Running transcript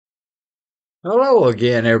Hello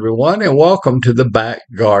again, everyone, and welcome to the Back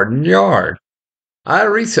Garden Yard. I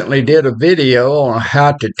recently did a video on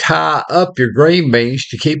how to tie up your green beans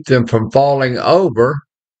to keep them from falling over.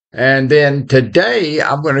 And then today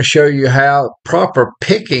I'm going to show you how proper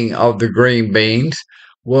picking of the green beans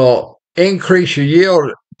will increase your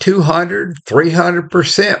yield 200,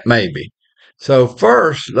 300% maybe. So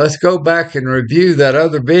first, let's go back and review that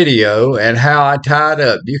other video and how I tied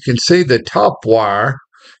up. You can see the top wire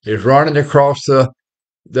is running across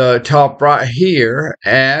the top right here,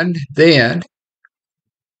 and then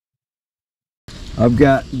I've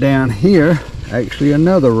got down here actually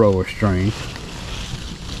another row of string,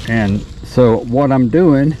 and so what I'm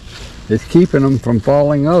doing is keeping them from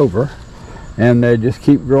falling over, and they just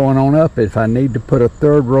keep growing on up. If I need to put a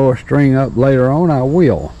third row of string up later on, I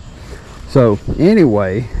will. So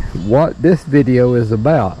anyway, what this video is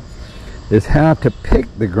about is how to pick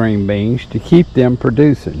the green beans to keep them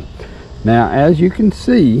producing. Now, as you can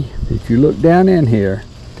see, if you look down in here,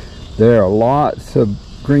 there are lots of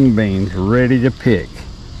green beans ready to pick.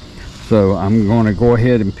 So I'm going to go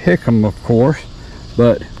ahead and pick them, of course,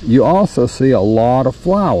 but you also see a lot of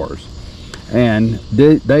flowers, and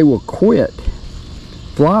they will quit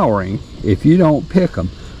flowering if you don't pick them.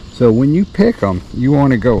 So when you pick them, you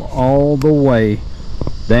want to go all the way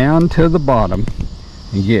down to the bottom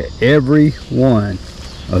and get every one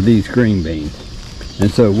of these green beans.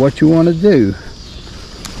 And so what you want to do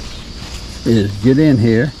is get in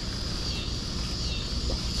here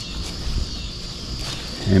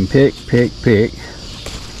and pick,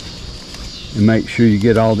 and make sure you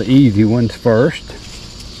get all the easy ones first.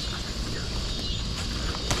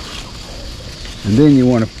 And then you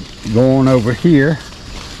want to go on over here,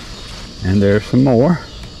 and there's some more.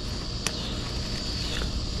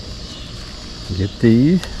 Get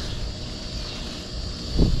these.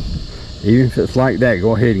 Even if it's like that,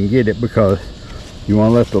 go ahead and get it, because you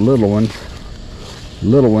want to let the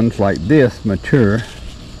little ones like this mature.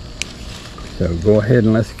 So go ahead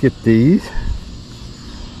and let's get these.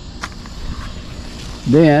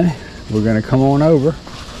 Then we're going to come on over,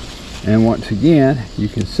 and once again you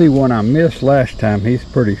can see one I missed last time. He's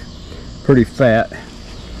pretty fat,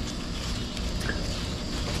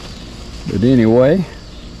 but anyway,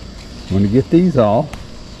 I'm going to get these all.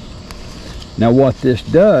 Now what this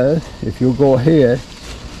does, if you'll go ahead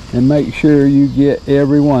and make sure you get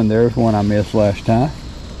every one. There's one I missed last time.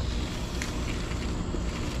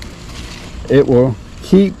 It will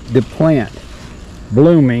keep the plant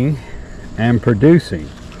blooming and producing,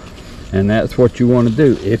 and that's what you want to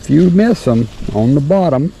do. If you miss them on the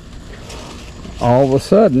bottom, all of a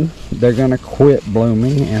sudden they're going to quit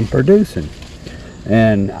blooming and producing.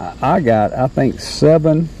 And I got, I think,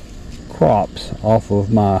 7 crops off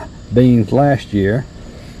of my beans last year.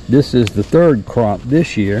 This is the 3rd crop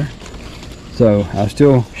this year, so I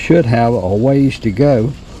still should have a ways to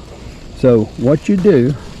go. So what you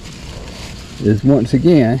do is, once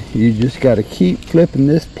again, you just got to keep flipping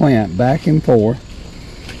this plant back and forth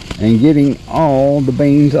and getting all the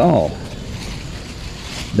beans off.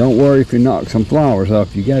 Don't worry if you knock some flowers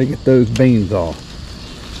off, you got to get those beans off.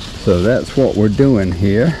 So that's what we're doing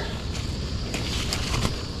here.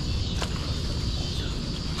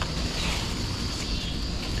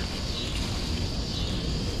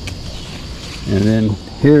 And then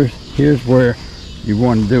here's where you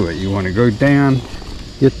want to do it. You want to go down,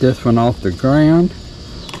 get this one off the ground,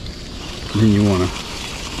 then you want to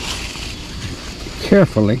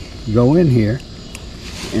carefully go in here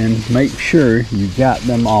and make sure you got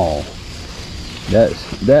them all.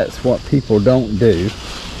 That's what people don't do.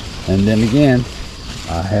 And then again,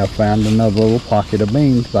 I have found another little pocket of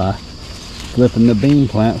beans by flipping the bean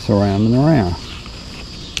plants around and around.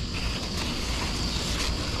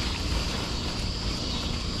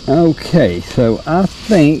 Okay, so I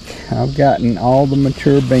think I've gotten all the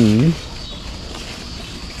mature beans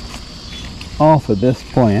off of this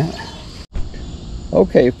plant.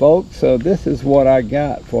 Okay folks, so this is what I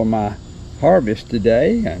got for my harvest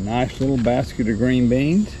today. A nice little basket of green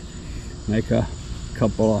beans. Make a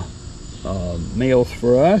couple of meals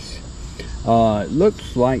for us. It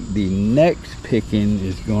looks like the next picking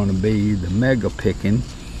is going to be the mega picking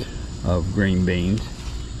of green beans.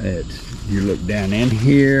 You look down in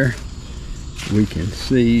here, we can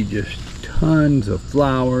see just tons of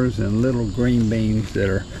flowers and little green beans that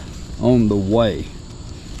are on the way.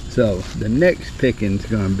 So the next picking is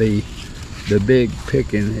going to be the big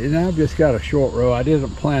picking, and I've just got a short row. I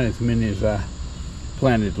didn't plant as many as I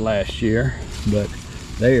planted last year, but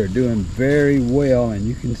they are doing very well, and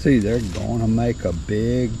you can see they're going to make a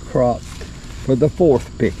big crop for the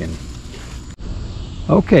 4th picking.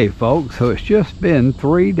 Okay folks, so it's just been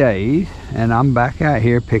 3 days and I'm back out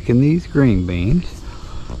here picking these green beans,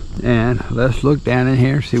 and let's look down in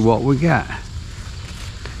here and see what we got.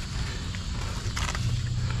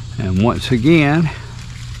 And once again,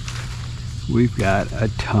 we've got a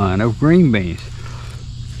ton of green beans,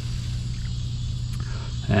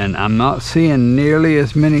 and I'm not seeing nearly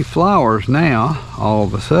as many flowers now all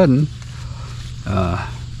of a sudden.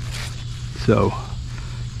 So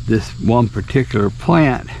this one particular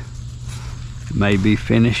plant may be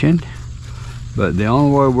finishing, but the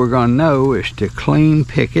only way we're going to know is to clean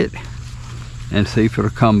pick it and see if it'll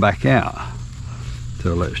come back out.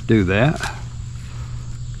 So let's do that.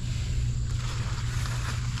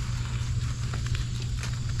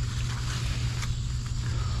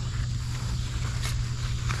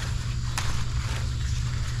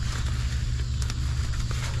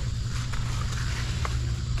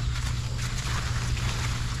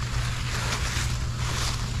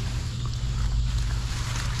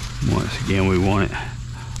 Once again, we want it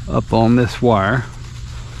up on this wire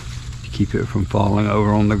to keep it from falling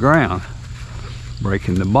over on the ground,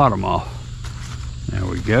 breaking the bottom off. There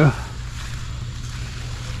we go.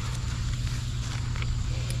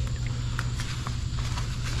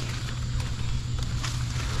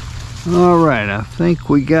 All right, I think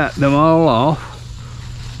we got them all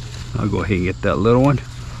off. I'll go ahead and get that little one.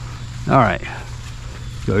 All right,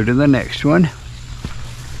 go to the next one.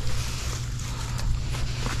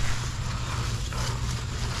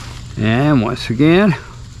 And once again,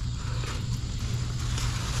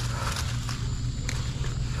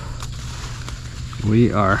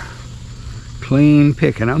 we are clean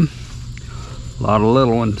picking them. A lot of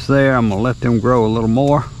little ones there. I'm gonna let them grow a little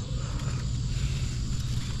more.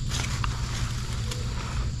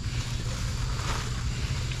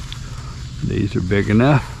 These are big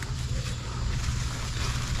enough.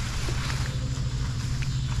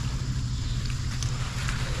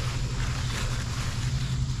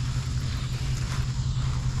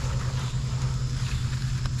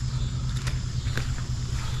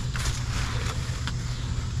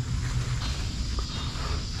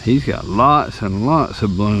 He's got lots and lots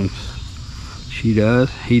of blooms. She does,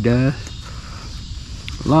 he does.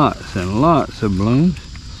 Lots and lots of blooms.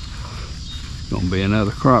 Gonna be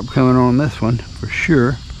another crop coming on this one for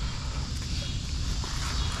sure.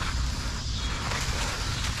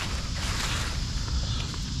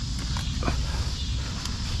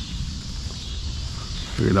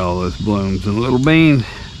 Look at all those blooms and little beans.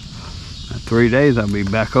 In 3 days I'll be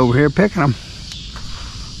back over here picking them.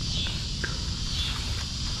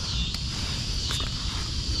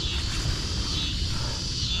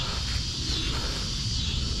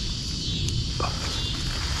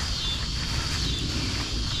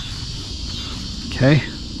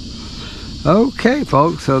 Okay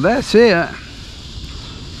folks, so that's it.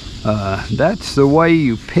 That's the way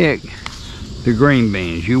you pick the green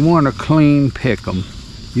beans. You want to clean pick them.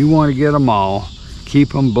 You want to get them all, keep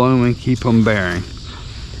them blooming, keep them bearing.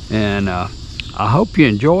 And I hope you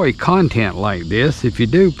enjoy content like this. If you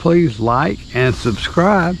do, please like and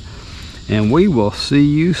subscribe, and we will see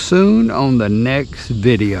you soon on the next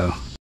video.